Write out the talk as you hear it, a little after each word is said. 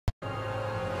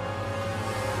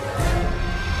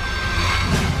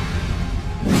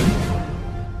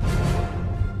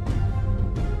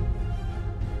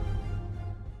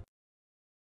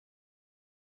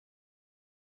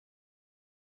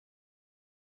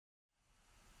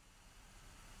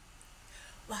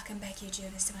Welcome back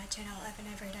YouTubers to my channel of an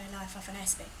everyday life of an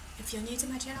Aspie. If you're new to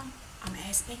my channel, I'm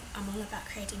Aspie. I'm all about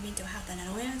creating mental health and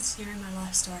awareness, sharing my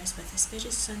life stories with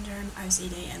Asperger's syndrome,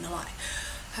 OCD and the like.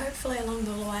 Hopefully along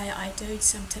the way I do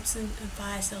some tips and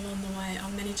advice along the way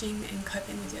on managing and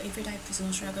coping with your everyday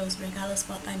personal struggles regardless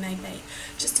what they may be.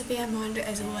 Just to bear in mind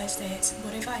as always that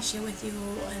whatever I share with you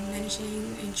in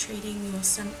managing and treating your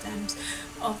symptoms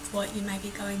of what you may be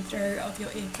going through, of your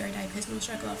everyday personal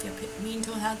struggle, of your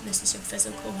mental health versus your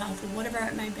physical health or whatever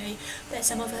it may be, that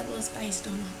some of it was based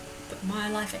on my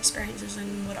life experiences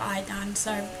and what I done.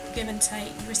 So give and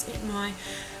take, respect my,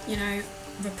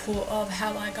 report of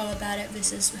how I go about it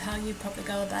versus how you probably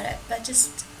go about it, but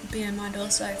just bear in mind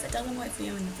also if it doesn't work for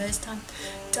you in the first time,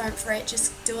 don't fret,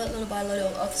 just do it little by little,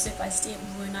 step by step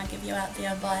when I give you out the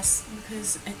advice,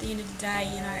 because at the end of the day,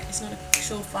 it's not a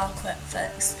surefire quick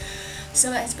fix.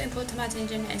 So it's been brought to my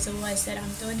attention as always that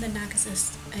I'm doing the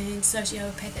narcissist and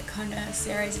sociopathic kind of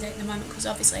series at the moment, because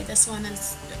obviously this one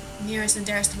is nearest and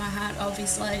dearest to my heart,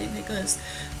 obviously because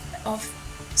of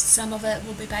some of it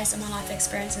will be based on my life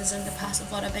experiences in the past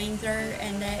of what I've been through,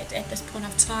 and that at this point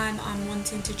of time I'm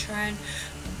wanting to try and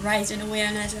raise an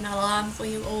awareness and alarm for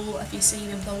you all if you've seen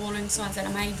the warning signs that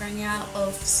I may bring out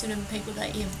of certain people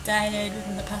that you've dated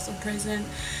within the past or present.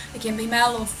 It can be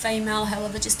male or female,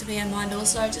 however, just to bear in mind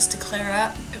also, just to clear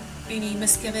up any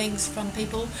misgivings from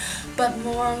people. But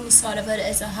more on the side of it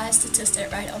is a high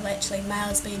statistic rate of actually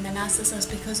males being the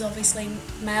narcissist, because obviously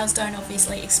males don't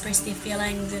obviously express their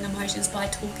feelings and emotions by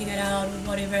talking it out or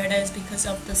whatever it is, because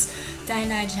of this day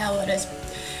and age how it is,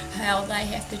 how they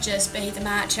have to just be the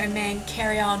macho man,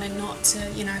 carry on and not to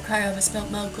cry over spilt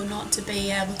milk, or not to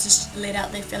be able to let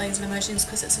out their feelings and emotions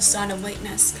because it's a sign of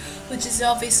weakness, which is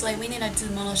obviously we need to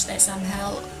demolish that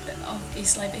somehow,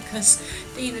 obviously, because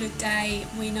at the end of the day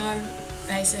we know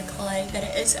basically that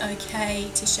it is okay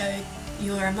to show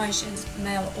your emotions,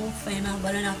 male or female,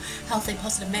 but in a healthy,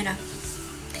 positive manner.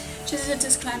 Just as a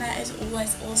disclaimer as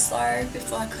always also,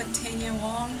 before I continue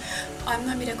on, I'm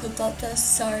a medical doctor,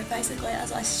 so basically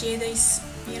as I share these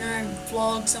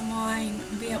vlogs of mine,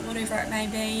 be it whatever it may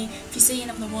be, if you see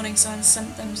any of the warning signs,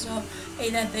 symptoms of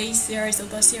either these series or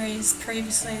the series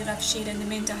previously that I've shared in the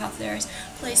mental health series,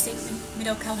 please seek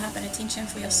medical help and attention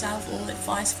for yourself, or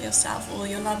advice for yourself or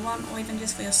your loved one, or even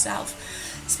just for yourself,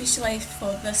 especially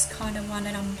for this kind of one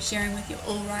that I'm sharing with you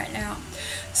all right now.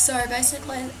 So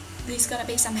basically there's going to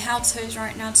be some how-tos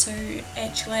right now to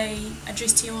actually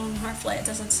address to you all, and hopefully it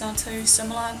doesn't sound too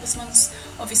similar. This one's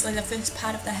obviously the first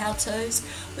part of the how-tos,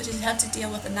 which is how to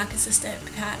deal with a narcissistic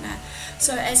partner.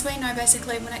 So as we know,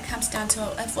 basically when it comes down to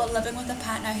it, if we're living with a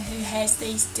partner who has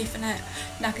these definite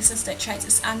narcissistic traits,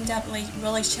 it's undoubtedly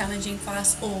really challenging for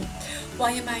us all.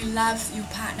 While you may love your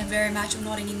partner very much or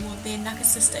not anymore, their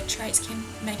narcissistic traits can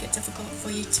make it difficult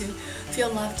for you to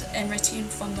feel loved in return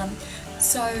from them.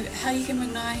 So how you can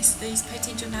recognise these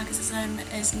potential narcissism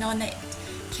is knowing that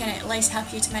can at least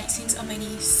help you to make sense of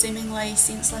any seemingly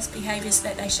senseless behaviours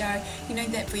that they show. You know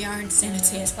that for your own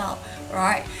sanity as well,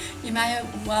 right? You may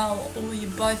well, or you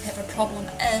both have a problem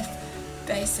if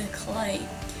basically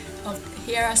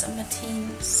here are some of the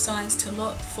 10 signs to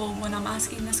look for when I'm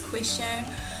asking this question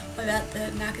about the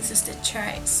narcissistic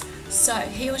traits. So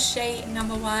he or she,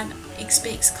 number one,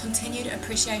 expects continued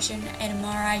appreciation and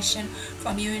admiration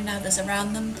from you and others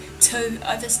around them. 2,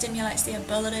 overstimulates their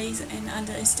abilities and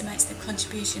underestimates the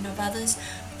contribution of others.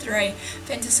 3,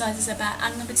 fantasises about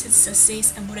unlimited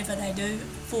success in whatever they do.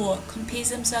 4, compares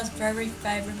themselves very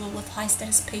favourable with high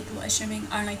status people, assuming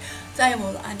only they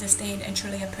will understand and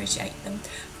truly appreciate them.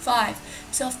 5,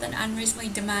 is often unreasonably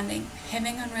demanding,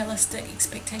 having unrealistic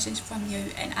expectations from you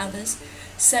and others.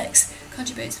 6,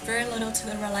 contributes very little to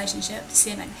the relationship.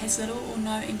 7, has little or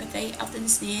no empathy, often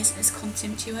sneers, is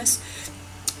contemptuous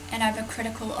and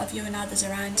overcritical of you and others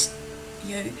around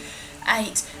you.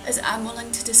 8, is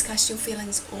unwilling to discuss your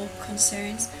feelings or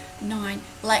concerns. 9,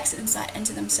 lacks insight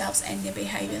into themselves and their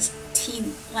behaviours.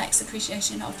 10, lacks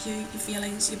appreciation of you, your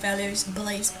feelings, your values,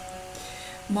 beliefs,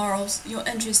 morals, your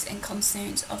interests and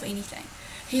concerns of anything.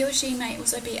 He or she may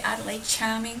also be utterly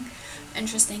charming,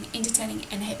 interesting, entertaining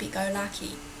and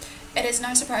happy-go-lucky. It is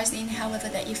no surprise then, however,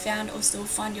 that you found or still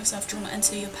find yourself drawn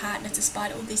into your partner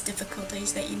despite all these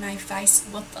difficulties that you may face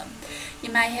with them.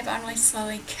 You may have only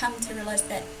slowly come to realise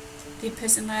that their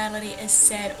personality is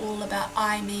sad, all about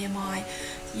I, me and my.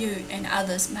 You and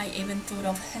others may even thought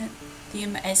of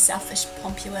them as selfish,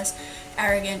 pompous,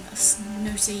 arrogant,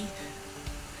 snooty,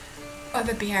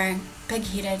 overbearing,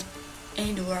 big-headed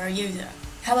and or a user.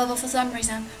 However, for some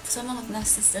reason, for someone with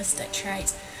narcissistic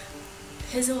traits,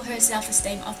 his or her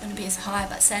self-esteem often appears high,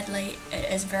 but sadly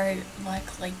it is very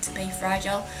likely to be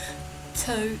fragile.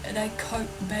 2, they cope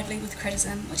badly with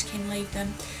criticism, which can leave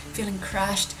them feeling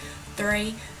crushed.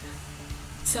 3,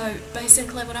 so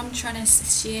basically what I'm trying to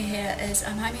share here is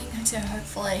I'm aiming to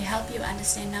hopefully help you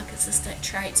understand narcissistic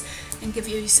traits and give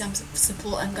you some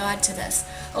support and guide to this.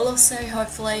 I'll also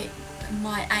hopefully,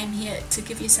 my aim here to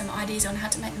give you some ideas on how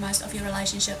to make the most of your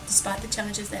relationship despite the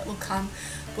challenges that will come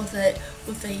with it,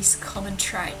 with these common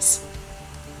traits.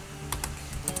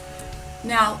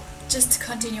 Now, just to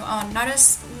continue on,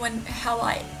 notice how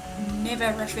I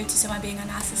never refer to someone being a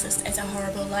narcissist as a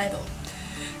horrible label.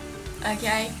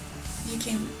 Okay, you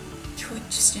can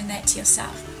question that to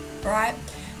yourself, right?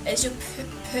 Is your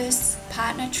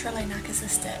partner truly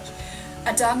narcissistic?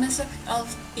 A diagnosis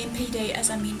of NPD, as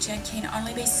I mentioned, can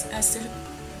only be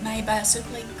made by a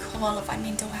suitably qualified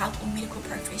mental health or medical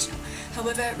professional.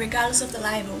 However, regardless of the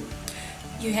label,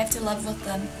 you have to live with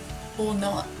them or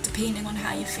not, depending on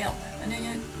how you feel.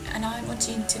 And I want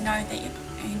you to know that you're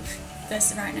in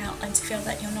this right now and to feel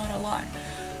that you're not alone.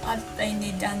 I've been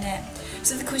there, done that.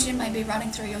 So the question may be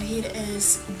running through your head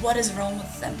is, what is wrong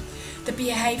with them? The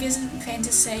behaviours and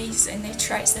fantasies and their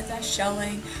traits that they're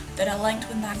showing that are linked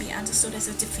with may be understood as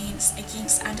a defence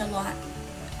against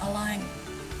underlying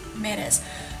matters.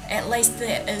 At least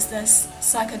there is this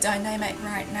psychodynamic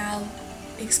right now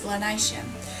explanation.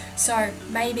 So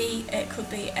maybe it could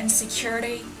be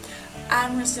insecurity,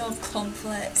 unresolved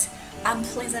conflict,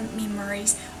 unpleasant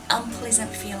memories,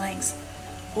 unpleasant feelings,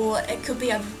 or it could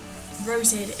be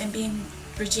rooted in being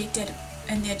rejected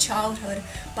in their childhood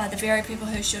by the very people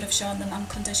who should have shown them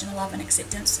unconditional love and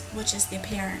acceptance, which is their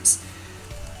parents.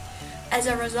 As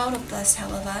a result of this,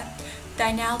 however,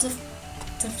 they now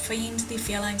defend their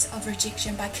feelings of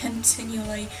rejection by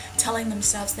continually telling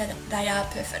themselves that they are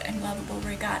perfect and lovable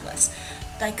regardless.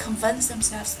 They convince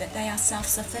themselves that they are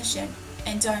self-sufficient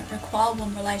and don't require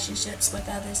warm relationships with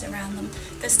others around them.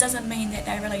 This doesn't mean that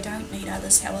they really don't need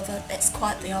others, however, it's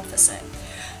quite the opposite.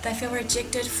 They feel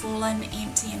rejected, fallen,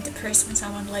 empty and depressed when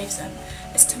someone leaves them.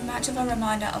 It's too much of a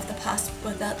reminder of the past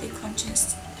without their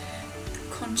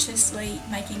consciously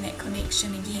making that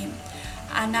connection again.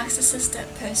 A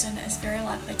narcissistic person is very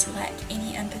likely to lack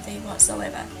any empathy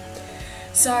whatsoever.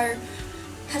 So,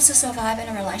 how to survive in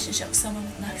a relationship with someone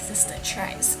with narcissistic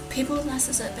traits. People with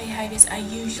narcissistic behaviours are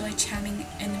usually charming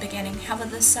in the beginning, however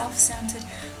this self-centered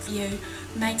view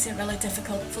makes it really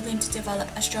difficult for them to develop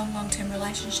a strong long-term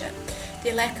relationship.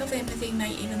 Their lack of empathy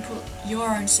may even put your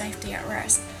own safety at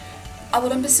risk. I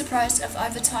wouldn't be surprised if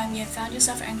over time you found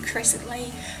yourself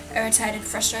increasingly irritated,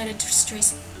 frustrated,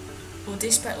 distressed or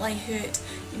desperately hurt.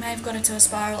 You may have got into a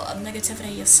spiral of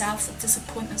negativity yourself, with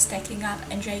disappointment stacking up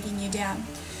and dragging you down.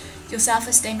 Your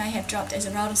self-esteem may have dropped as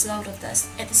a result of this.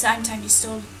 At the same time, you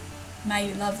still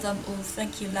may love them or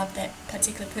think you love that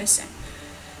particular person.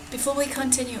 Before we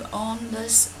continue on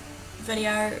this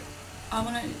video, I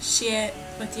want to share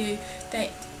with you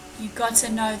that you've got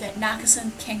to know that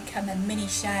narcissism can come in many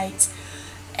shades.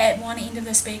 At one end of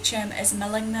the spectrum is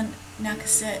malignant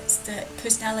narcissistic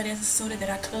personality disorder that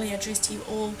I clearly addressed to you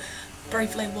all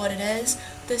briefly what it is.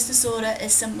 This disorder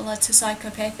is similar to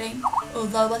psychopathy,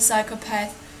 although a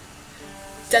psychopath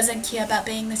doesn't care about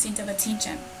being the centre of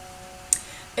attention.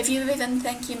 If you even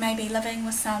think you may be living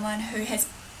with someone who has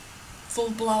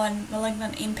full-blown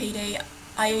malignant NPD,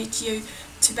 I urge you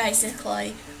to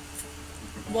basically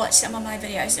watch some of my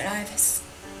videos that I've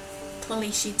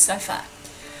clearly shared so far.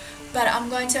 But I'm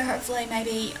going to hopefully,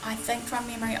 maybe, I think from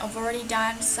memory, I've already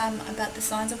done some about the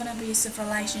signs of an abusive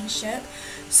relationship.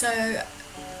 So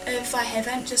if I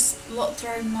haven't, just look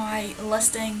through my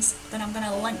listings, then I'm going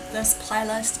to link this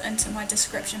playlist into my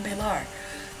description below.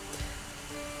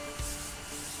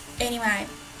 Anyway,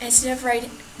 instead of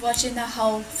watching the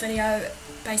whole video,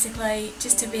 basically,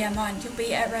 just to bear in mind, you'll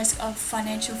be at risk of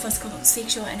financial, physical,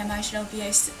 sexual and emotional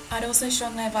abuse. I'd also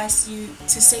strongly advise you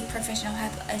to seek professional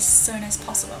help as soon as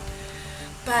possible.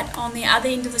 But on the other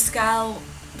end of the scale,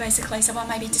 basically someone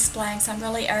may be displaying some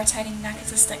really irritating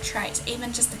narcissistic traits.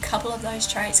 Even just a couple of those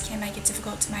traits can make it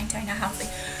difficult to maintain a healthy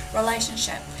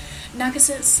relationship.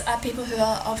 Narcissists are people who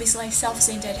are obviously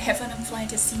self-centered, have an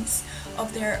inflated sense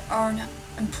of their own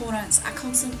importance, a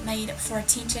constant need for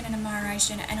attention and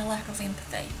admiration, and a lack of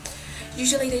empathy.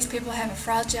 Usually these people have a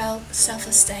fragile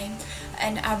self-esteem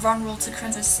and are vulnerable to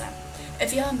criticism.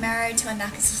 If you are married to a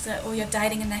narcissist or you're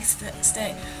dating a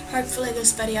narcissist, hopefully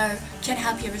this video can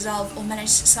help you resolve or manage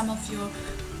some of your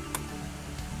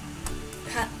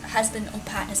husband or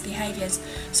partner's behaviours.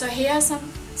 So here are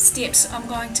some steps I'm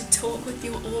going to talk with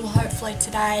you all hopefully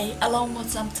today, along with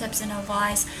some tips and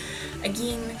advice.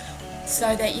 Again,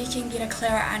 so that you can get a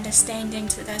clearer understanding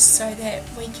to this, so that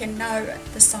we can know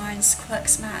the signs quick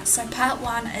smart. So part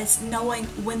 1 is knowing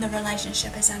when the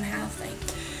relationship is unhealthy.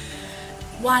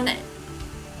 1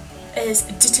 is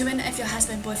determine if your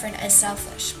husband, boyfriend is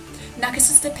selfish.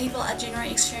 Narcissistic people are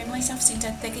generally extremely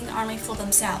self-centered, thinking only for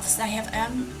themselves. They have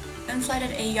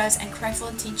inflated egos and crave for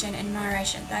attention and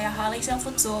admiration. They are highly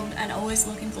self-absorbed and always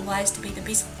looking for ways to be the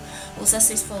best or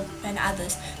successful than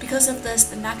others. Because of this,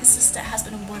 the narcissistic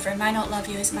husband or boyfriend may not love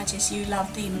you as much as you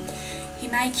love them. He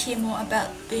may care more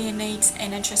about their needs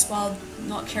and interests while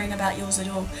not caring about yours at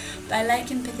all. They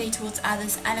lack empathy towards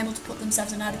others, unable to put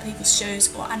themselves in other people's shoes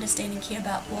or understand and care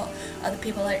about what other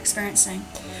people are experiencing.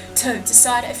 2.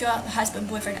 Decide if your husband,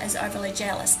 boyfriend is overly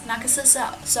jealous. Narcissists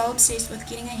are so obsessed with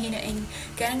getting ahead and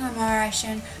gaining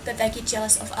admiration that they get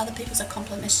jealous of other people's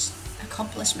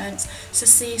accomplishments,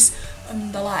 success,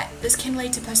 and the like. This can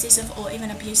lead to possessive or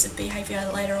even abusive behaviour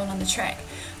later on the track.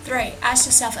 3. Ask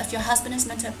yourself if your husband is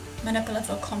manipulative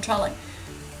or controlling,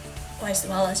 as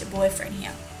well as your boyfriend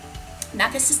here.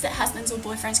 Narcissistic husbands or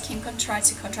boyfriends can try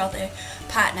to control their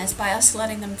partners by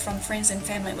isolating them from friends and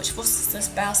family, which forces the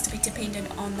spouse to be dependent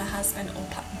on the husband or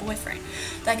boyfriend.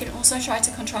 They can also try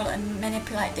to control and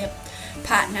manipulate their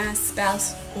partner,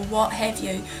 spouse, or what have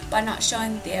you by not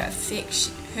showing her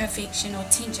affection or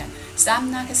attention.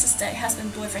 Some narcissistic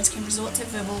husband-boyfriends can resort to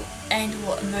verbal and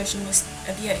or emotional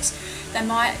abuse. They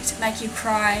might make you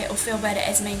cry or feel bad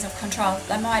as a means of control.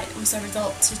 They might also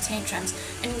resort to tantrums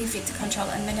in an effort to control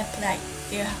and manipulate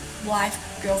their wife,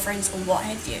 girlfriends, or what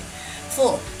have you.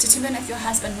 4. Determine if your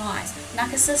husband lies.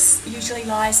 Narcissists usually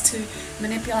lies to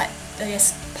manipulate their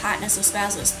partners or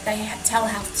spouses. They tell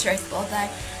half the truth, or they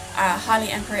are a highly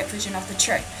incorrect version of the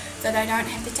truth, so they don't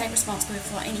have to take responsibility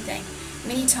for anything.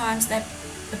 Many times the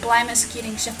blame is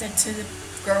getting shifted to the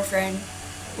girlfriend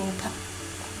or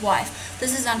wife.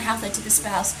 This is unhealthy to the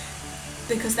spouse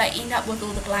because they end up with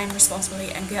all the blame,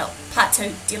 responsibility and guilt. Part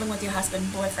 2, dealing with your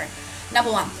husband, boyfriend.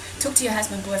 Number 1, talk to your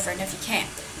husband, boyfriend if you can.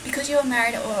 Because you are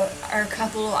married or are a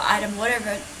couple or item,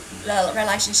 whatever the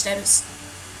relation status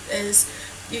is,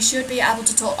 you should be able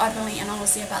to talk openly and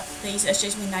honestly about these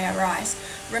issues when they arise.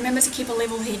 Remember to keep a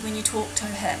level head when you talk to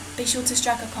him. Be sure to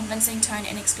strike a convincing tone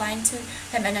and explain to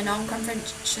him in a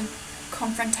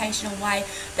non-confrontational way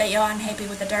that you are unhappy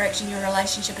with the direction your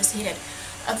relationship is headed.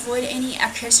 Avoid any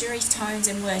accusatory tones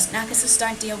and words. Narcissists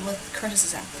don't deal with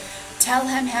criticism. Tell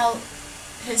him how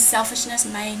his selfishness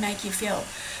may make you feel.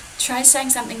 Try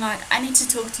saying something like, I need to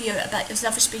talk to you about your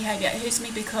selfish behaviour. It hurts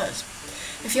me because.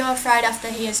 If you're afraid after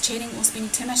he is cheating or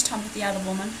spending too much time with the other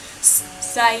woman,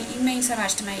 say, you mean so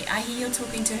much to me. I hear you're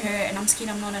talking to her and I'm scared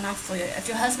I'm not enough for you. If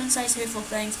your husband says hurtful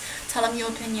things, tell him your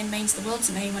opinion means the world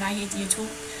to me. When I hear you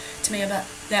talk to me about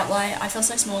that way, I feel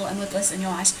so small and worthless in your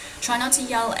eyes. Try not to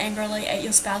yell angrily at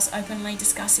your spouse. Openly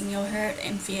discussing your hurt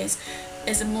and fears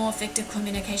is a more effective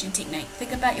communication technique.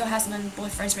 Think about your husband and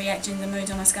boyfriend's reactions and moods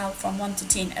on a scale from 1 to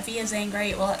 10. If he is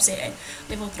angry or upset at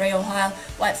level 3 or higher,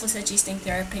 wait for suggesting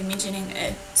therapy. Mentioning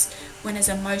it when his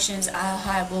emotions are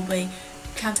high will be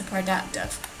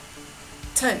counterproductive.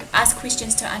 2. Ask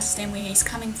questions to understand where he's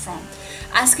coming from.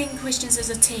 Asking questions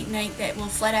is a technique that will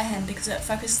flatter him because it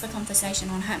focuses the conversation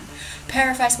on him.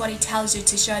 Paraphrase what he tells you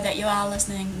to show that you are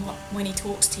listening when he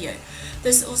talks to you.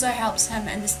 This also helps him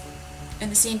in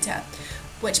the centre,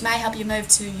 which may help you move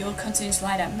to your concerns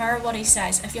later. Mirror what he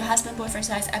says. If your husband, boyfriend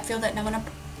says, I feel that no one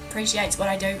appreciates what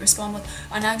I do, respond with,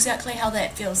 I know exactly how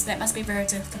that feels. That must be very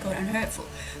difficult and hurtful.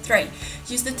 3.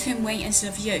 Use the term we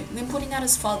instead of you. When pointing out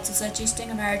his faults or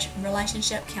suggesting a marriage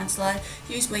relationship counsellor,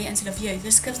 use we instead of you.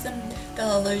 This gives them the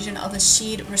illusion of a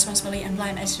shared responsibility and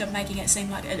blame instead of making it seem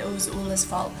like it was all his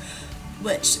fault,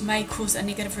 which may cause a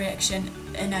negative reaction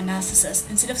in a narcissist.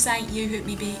 Instead of saying you hurt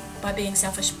me by being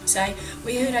selfish, say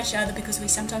we hurt each other because we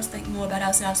sometimes think more about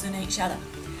ourselves than each other.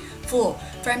 4.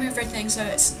 Frame everything so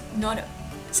it's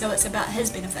about his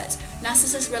benefits.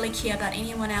 Narcissists really care about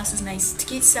anyone else's needs. To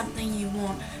get something you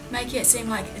want, make it seem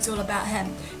like it's all about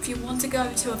him. If you want to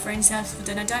go to a friend's house for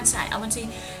dinner, don't say I want to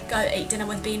go eat dinner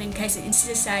with Ben in case.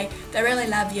 Instead say they really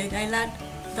love you.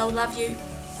 They'll love you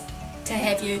to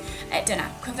have you at dinner.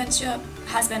 Convince your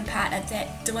husband, partner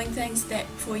that doing things that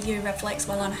for you reflects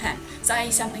well on him.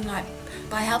 Say something like,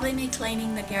 by helping me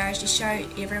cleaning the garage, you show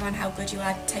everyone how good you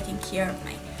are taking care of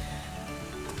me.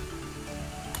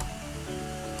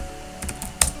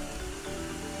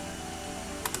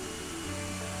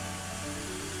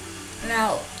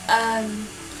 Now,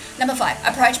 number 5,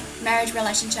 approach marriage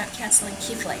relationship counselling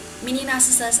carefully. Many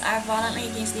narcissists are violently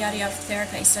against the idea of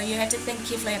therapy, so you have to think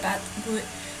carefully about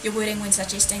your wording when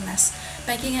suggesting this,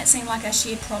 making it seem like a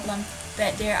shared problem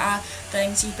that there are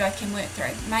things you both can work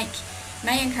through. Make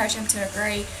May encourage him to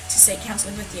agree to seek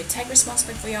counselling with you. Take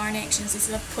responsibility for your own actions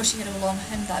instead of pushing it all on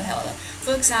him though, however.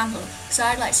 For example, so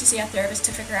I'd like to see our therapist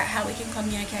to figure out how we can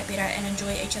communicate better and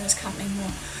enjoy each other's company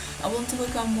more. I want to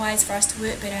work on ways for us to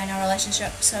work better in our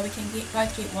relationship so we can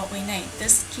both get what we need.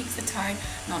 This keeps the tone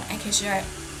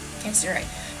non-accusatory.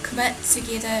 Commit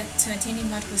together to attending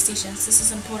multiple sessions. This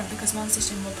is important because one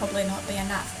session will probably not be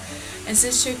enough.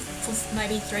 Instead, shoot for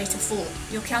maybe 3 to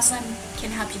 4. Your counselling can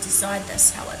help you decide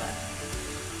this, however.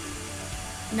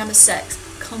 Number 6.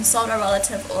 Consult a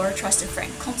relative or a trusted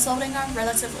friend. Consulting a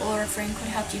relative or a friend could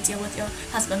help you deal with your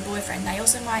husband, boyfriend. They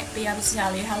also might be able to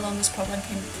tell you how long this problem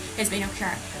has been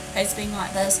occurring. Has been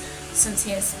like this since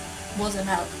he was an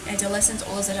adolescent,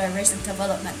 or is it a recent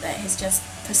development that has just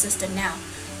persisted now?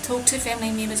 Talk to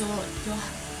family members or your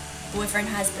boyfriend,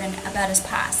 husband about his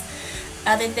past.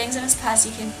 Are there things in his past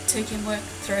you can work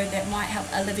through that might help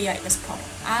alleviate this problem?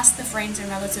 Ask the friends and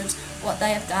relatives what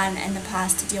they have done in the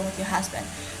past to deal with your husband.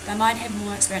 They might have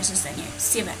more experiences than you.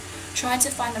 7. Try to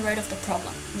find the root of the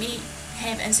problem. Many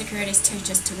have insecurities too,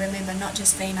 just to remember, not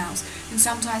just females, and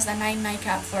sometimes they may make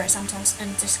up for it, sometimes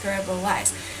in discoverable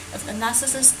ways. If the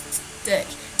narcissistic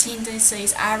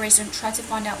tendencies are recent, try to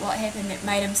find out what happened that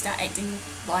made him start acting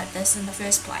like this in the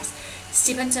first place.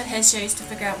 Step into his shoes to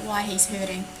figure out why he's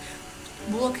hurting.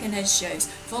 Walk in his shoes.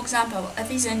 For example, if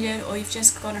he's injured or you've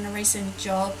just gotten a recent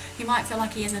job, he might feel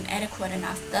like he isn't adequate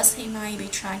enough. Thus, he may be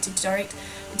trying to direct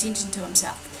attention to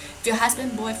himself. If your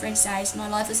husband, boyfriend says, "My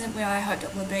life isn't where I hoped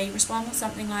it would be," respond with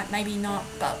something like, "Maybe not,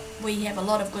 but we have a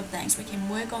lot of good things. We can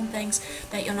work on things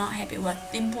that you're not happy with."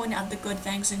 Then point out the good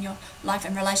things in your life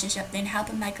and relationship. Then help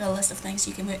him make a list of things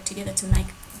you can work together to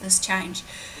make this change.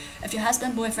 If your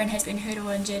husband, boyfriend has been hurt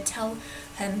or injured, tell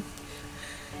him,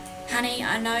 "Honey,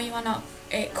 I know you are not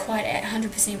quite at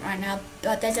 100% right now,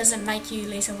 but that doesn't make you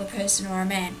less of a person or a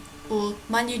man." Or,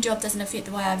 "My new job doesn't affect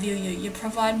the way I view you. You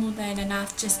provide more than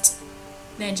enough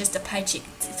than just a paycheck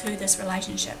through this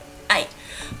relationship." 8.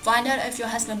 Find out if your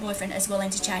husband, boyfriend is willing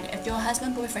to change. If your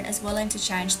husband, boyfriend is willing to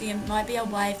change, there might be a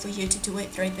way for you to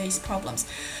work through these problems.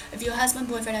 If your husband,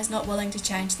 boyfriend is not willing to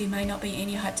change, there may not be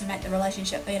any hope to make the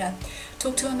relationship better.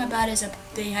 Talk to him about his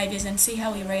behaviours and see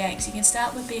how he reacts. You can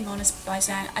start with being honest by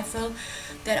saying, "I feel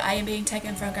that I am being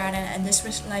taken for granted and this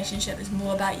relationship is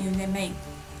more about you than me.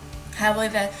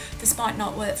 However, this might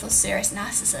not work for serious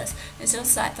narcissists." Instead of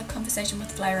start the conversation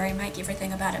with flattery, make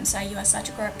everything about him. Say, "You are such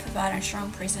a great provider and strong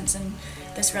presence in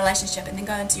this relationship," and then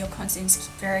go into your concerns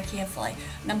very carefully.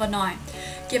 Number 9.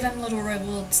 Give him little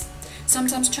rewards.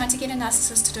 Sometimes trying to get a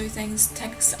narcissist to do things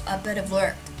takes a bit of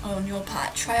work on your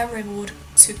part. Try a reward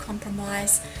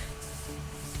compromise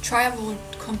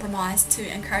to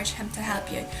encourage him to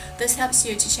help you. This helps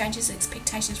you to change his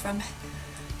expectations from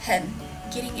him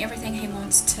getting everything he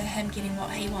wants to him getting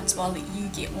what he wants while you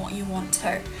get what you want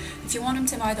too. If you want him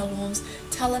to mow the lawns,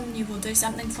 tell him you will do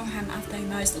something for him after he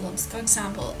mows the lawns. For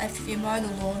example, if you mow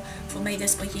the lawn for me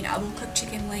this weekend, I will cook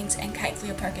chicken wings and cake for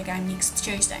your poker game next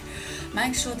Tuesday.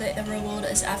 Make sure that the reward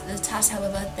is after the task,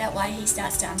 however, that way he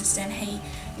starts to understand he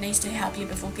needs to help you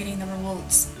before getting the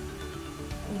rewards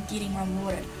or getting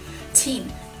rewarded.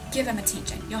 10. Give him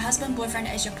attention. Your husband, boyfriend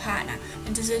is your partner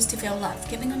and deserves to feel loved.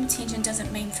 Giving him attention doesn't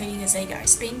mean feeding his ego.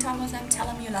 Spend time with him, tell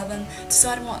him you love him,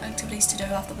 decide on what activities to do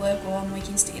after work or on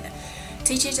weekends together.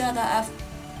 Teach each other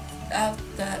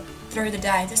through the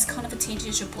day. This kind of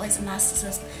attention should please a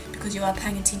narcissist because you are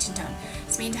paying attention to him.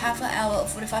 Spend half an hour or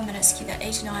 45 minutes together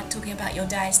each night talking about your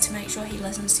days to make sure he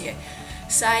listens to you.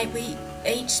 Say, "We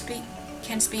each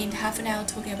can spend half an hour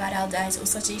talking about our days," or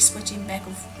suggest switching back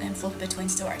and forth between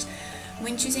stories.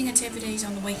 When choosing activities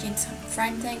on the weekends,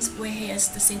 frame things where he is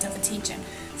the centre of attention.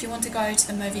 If you want to go to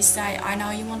the movies, say, "I know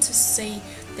you want to see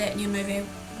that new movie,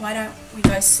 why don't we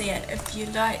go see it?" If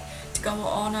you'd like to go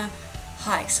on a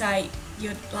hike, say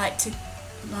you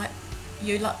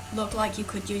look like you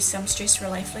could use some stress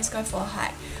relief, let's go for a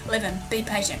hike. 11. Be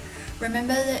patient.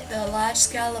 Remember that the large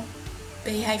scale of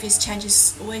behaviours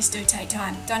changes always do take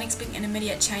time. Don't expect an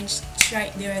immediate change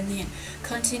straight there and then.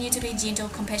 Continue to be gentle,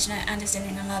 compassionate,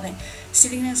 understanding and loving.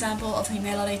 Setting an example of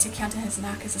humility to counter his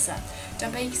narcissism.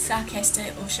 Don't be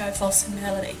sarcastic or show false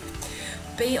humility.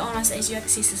 Be honest as you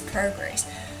assess his progress.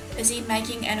 Is he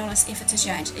making an honest effort to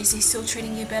change? Is he still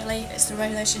treating you badly? Is the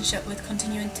relationship worth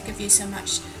continuing to give you so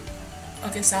much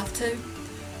of yourself to?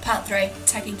 Part 3.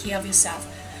 Taking care of yourself.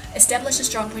 Establish a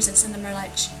strong presence in the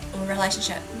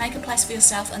relationship. Make a place for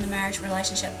yourself in the marriage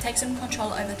relationship. Take some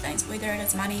control over things, whether it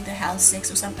is money, the house,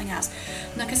 sex, or something else.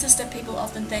 Narcissistic people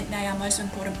often think they are the most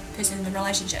important person in the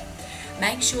relationship.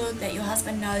 Make sure that your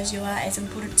husband knows you are as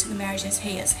important to the marriage as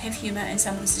he is. Have humour in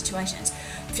some of the situations.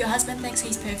 If your husband thinks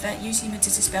he's perfect, use humour to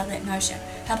dispel that notion.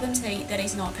 Help him see that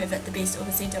he's not perfect, the best, or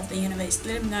the centre of the universe.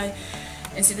 Let him know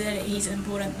instead that he's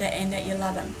important and that you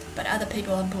love him, but other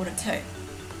people are important too.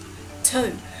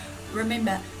 2.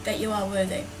 Remember that you are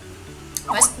worthy.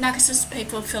 Most narcissistic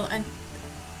people feel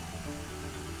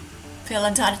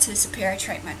entitled to superior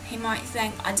treatment. He might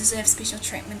think, I deserve special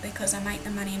treatment because I make the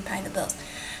money and pay the bills.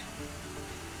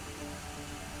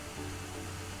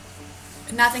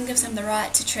 Nothing gives him the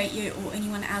right to treat you or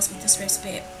anyone else with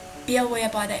disrespect. Be aware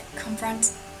that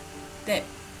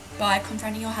by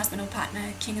confronting your husband or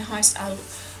partner can host a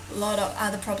lot of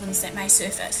other problems that may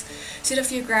surface. Set a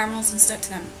few ground rules and stick to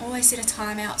them. Always set a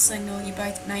timeout signal you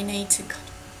both may need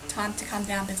time to come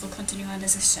down before continuing a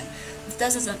decision. If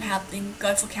this doesn't help, then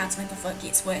go for counselling before it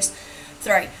gets worse.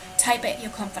 3. Take back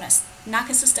your confidence.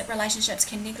 Narcissistic relationships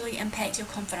can negatively impact your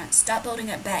confidence. Start building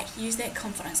it back. Use that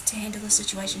confidence to handle the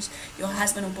situations your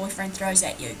husband or boyfriend throws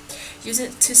at you. Use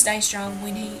it to stay strong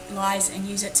when he lies, and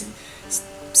use it to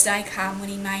stay calm when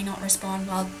he may not respond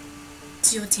well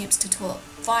to your attempts to talk.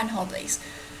 Find hobbies.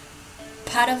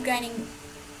 Part of gaining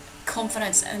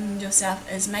confidence in yourself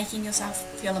is making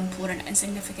yourself feel important and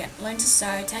significant. Learn to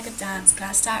sew, take a dance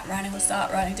class, start running or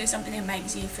start riding, do something that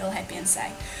makes you feel happy and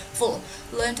safe. 4.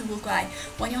 Learn to walk away.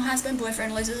 When your husband or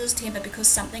boyfriend loses his temper because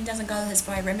something doesn't go his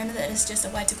way, remember that it's just a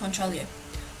way to control you.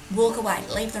 Walk away,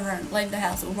 leave the room, leave the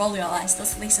house, or roll your eyes.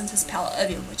 This lessens his power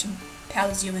over you, which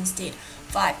empowers you instead.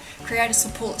 5. Create a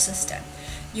support system.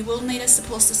 You will need a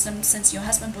support system since your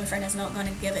husband or boyfriend is not going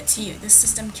to give it to you. This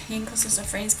system can consist of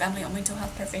friends, family, or mental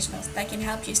health professionals. They can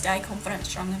help you stay confident,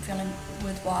 strong, and feeling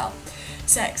worthwhile.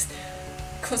 6.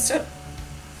 Consider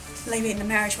leaving the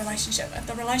marriage relationship. If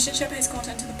the relationship has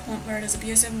gotten to the point where it is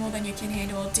abusive more than you can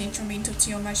handle, or detrimental to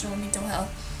your emotional or mental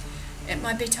health, it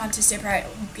might be time to separate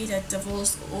or get a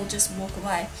divorce or just walk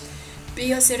away.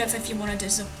 Be assertive if you want a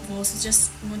divorce or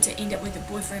just want to end it with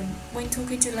a boyfriend. When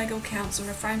talking to legal counsel,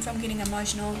 refrain from getting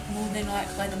emotional. More than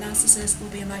likely, the narcissist will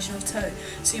be emotional too.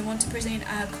 So you want to present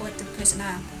a collective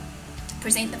persona.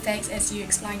 Present the facts as you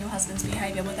explain your husband's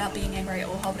behaviour without being angry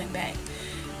or holding back.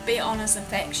 Be honest and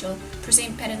factual.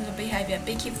 Present patterns of behaviour.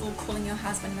 Be careful calling your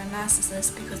husband a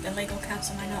narcissist because the legal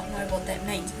counsel may not know what that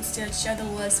means. Instead, show the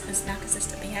worst his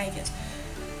narcissistic behaviours.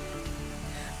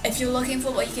 If you're looking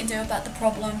for what you can do about the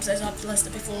problems as I've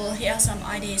listed before, here are some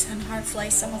ideas, and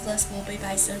hopefully some of this will be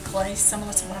basically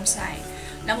similar to what I'm saying.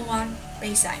 Number 1,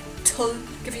 be safe. 2,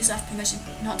 give yourself permission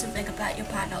not to think about your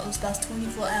partner or spouse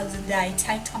 24 hours a day.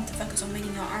 Take time to focus on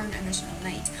meeting your own emotional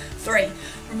needs. 3,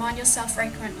 remind yourself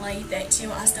frequently that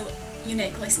you are still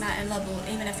uniquely smart and lovable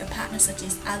even if your partner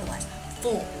suggests otherwise.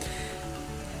 4,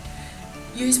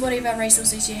 use whatever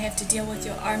resources you have to deal with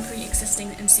your own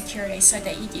pre-existing insecurities so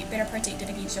that you get better protected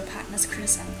against your partner's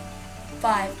criticism.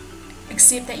 5.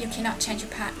 Accept that you cannot change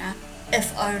your partner,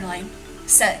 if only.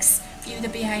 6. View the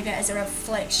behaviour as a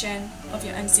reflection of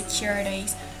your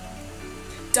insecurities.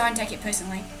 Don't take it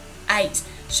personally. 8.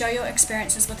 Show your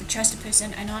experiences with a trusted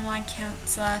person, an online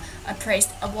counsellor, a priest,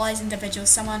 a wise individual,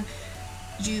 someone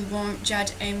you won't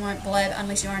judge and won't blab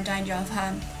unless you're in danger of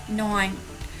harm. 9.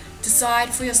 Decide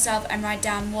for yourself and write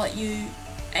down what you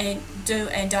do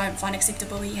and don't find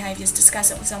acceptable behaviours.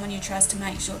 Discuss it with someone you trust to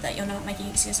make sure that you're not making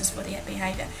excuses for that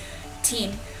behaviour.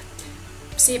 10.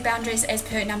 Set boundaries as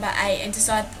per number 8 and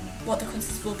decide what the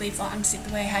consequences will be for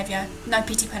unacceptable behaviour. No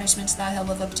petty punishments though,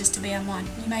 however, just to be in mind.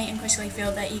 You may increasingly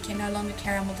feel that you can no longer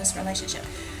carry on with this relationship.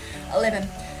 11.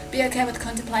 Be okay with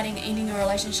contemplating ending your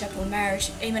relationship or marriage,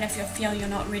 even if you feel you're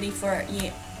not ready for it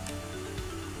yet.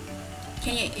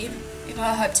 Can you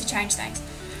ever hope to change things?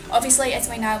 Obviously, as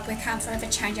we know, we can't forever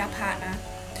change our partner.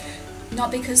 Not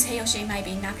because he or she may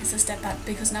be narcissistic, but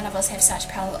because none of us have such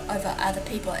power over other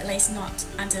people, at least not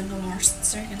under normal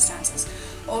circumstances.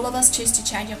 All of us choose to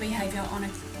change our behaviour on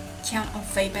account of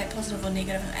feedback, positive or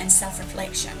negative, and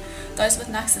self-reflection. Those with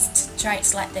narcissistic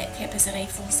traits lack that capacity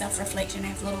for self-reflection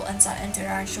and have little insight into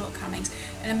their own shortcomings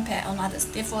and impact on others.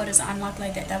 Therefore, it is unlikely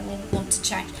that they will want to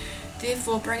change.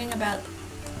 Therefore, bringing about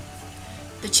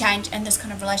the change in this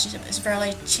kind of relationship is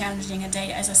really challenging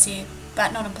indeed, as I said,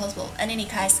 but not impossible. In any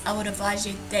case, I would advise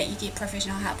you that you get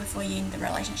professional help before you end the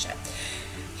relationship.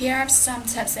 Here are some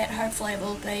tips that hopefully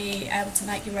will be able to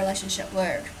make your relationship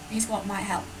work. Here's what might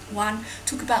help. 1.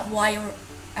 Talk about why you're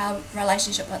our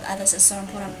relationship with others is so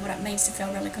important, what it means to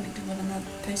feel really connected with another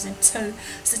person. 2.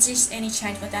 Suggest any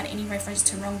change without any reference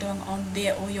to wrongdoing on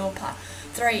their or your part.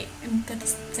 3.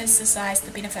 Emphasize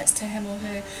the benefits to him or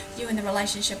her, you in the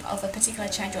relationship of a particular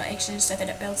change or action so that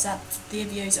it builds up their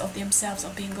views of themselves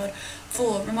of being good.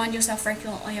 4. Remind yourself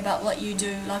frequently about what you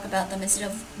do like about them instead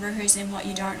of rehearsing what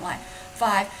you don't like.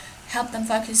 5. Help them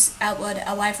focus outward,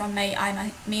 away from me,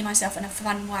 myself in a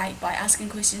fun way by asking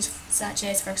questions such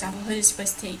as, for example, who's the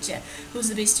best teacher, who's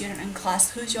the best student in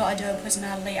class, who's your ideal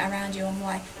personality around you and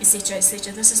why, etc,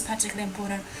 etc. This is particularly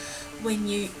important when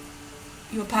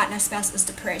your partner, spouse is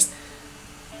depressed.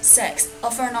 6.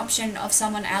 Offer an option of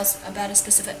someone else about a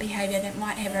specific behaviour that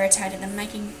might have irritated them,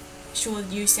 making sure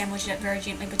you sandwich it very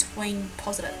gently between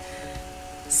positive.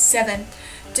 7.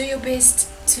 Do your best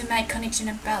to make connection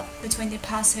between their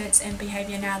past hurts and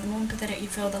behaviour now. The more empathetic you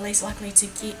feel, the less likely to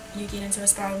get into a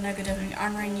spiral of negativity,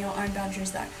 honouring your own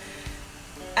boundaries though.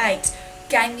 8.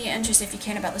 Gain their interest if you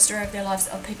can about the story of their lives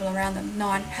of people around them.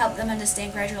 9. Help them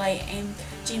understand gradually and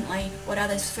gently what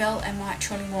others feel and might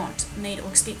truly want, need or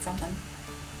expect from them.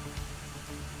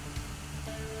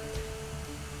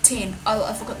 10. Oh,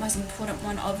 I forgot the most important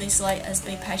one obviously is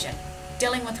be patient.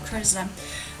 Dealing with criticism.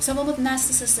 Someone with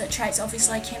narcissistic traits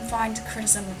obviously can find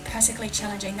criticism particularly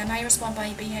challenging. They may respond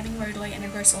by behaving rudely and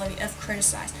aggressively if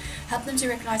criticised. Help them to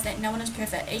recognise that no one is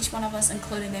perfect. Each one of us,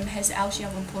 including them, has our share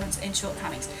of importance and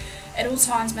shortcomings. At all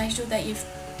times, make sure that you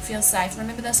feel safe.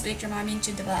 Remember the spectrum I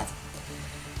mentioned above.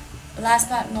 Last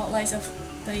but not least of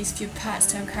these few parts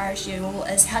to encourage you all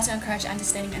is how to encourage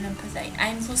understanding and empathy.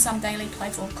 Aim for some daily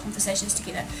playful conversations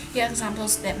together. Here are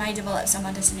examples that may develop some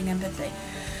understanding and empathy.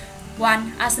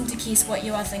 1. Ask them to guess what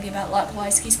you are thinking about,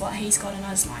 likewise guess what he's got in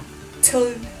his mind.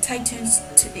 2. Take turns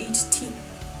to each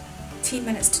 10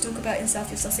 minutes to talk about yourself,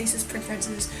 your successes,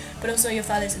 preferences, but also your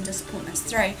failures and disappointments.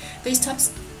 3. These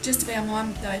types, just to be on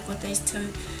mind though with these 2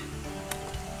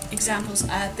 examples,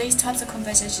 these types of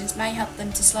conversations may help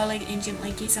them to slowly and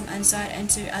gently get some insight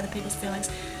into other people's feelings.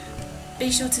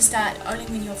 Be sure to start only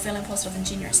when you're feeling positive and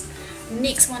generous.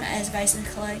 Next one is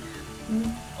basically,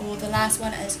 or the last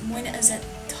one is, when is it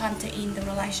time to end the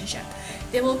relationship?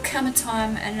 There will come a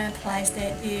time and a place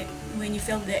when you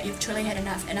feel that you've truly had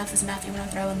enough is enough, you want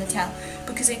to throw in the towel,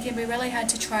 because it can be really hard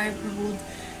to try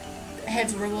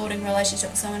have a rewarding relationship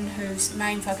with someone whose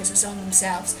main focus is on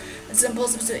themselves. It's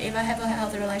impossible to ever have a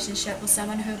healthy relationship with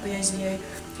someone who abuses you.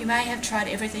 You may have tried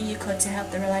everything you could to help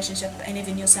the relationship and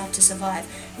even yourself to survive.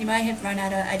 You may have run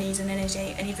out of ideas and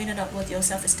energy and you've ended up with your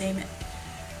self-esteem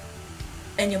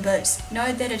in your boots.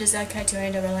 Know that it is okay to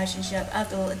end a relationship.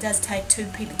 After all, it does take 2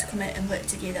 people to commit and work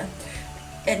together.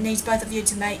 It needs both of you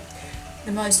to make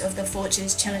the most of the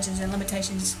fortunes, challenges and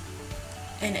limitations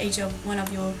in each one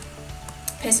of your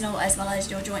personal as well as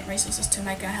your joint resources to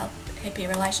make a happy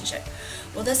relationship.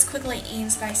 Well, this quickly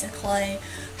ends basically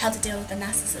how to deal with the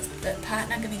narcissistic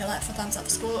partner. Give me a like for thumbs up for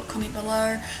support, comment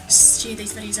below, share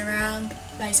these videos around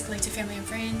basically to family and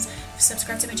friends.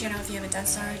 Subscribe to my channel if you haven't done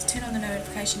so. Turn on the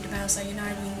notification bell so you know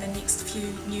when the next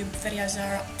few new videos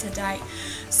are up to date.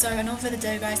 So, and all further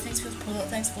ado guys, thanks for the support,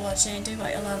 thanks for watching, do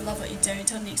what you love what you do.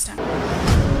 Until next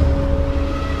time.